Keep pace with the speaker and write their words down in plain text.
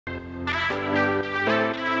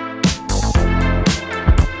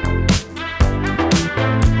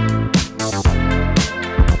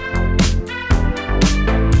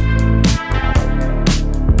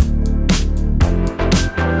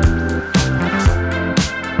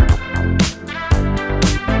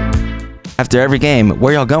After every game,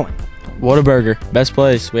 where y'all going? WHATABURGER, best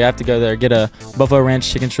place. We have to go there. Get a Buffalo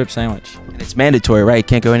Ranch chicken strip sandwich. And it's mandatory, right?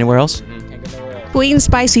 Can't go anywhere else? Can't go nowhere else. Sweet and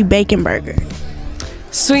spicy bacon burger.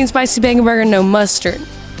 Sweet and spicy bacon burger, no mustard.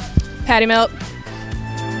 Patty melt.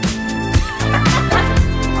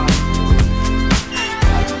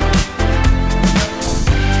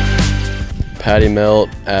 Patty melt,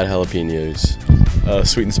 add jalapenos.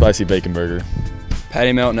 Sweet and spicy bacon burger.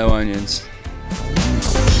 Patty melt, no onions.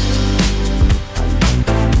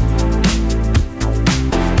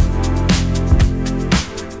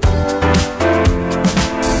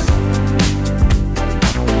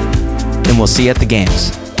 And we'll see you at the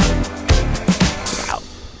games.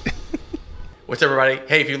 What's up, everybody?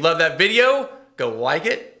 Hey, if you love that video, go like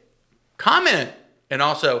it, comment, and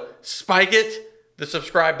also spike it, the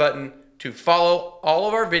subscribe button, to follow all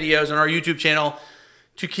of our videos on our YouTube channel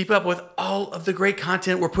to keep up with all of the great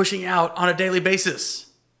content we're pushing out on a daily basis.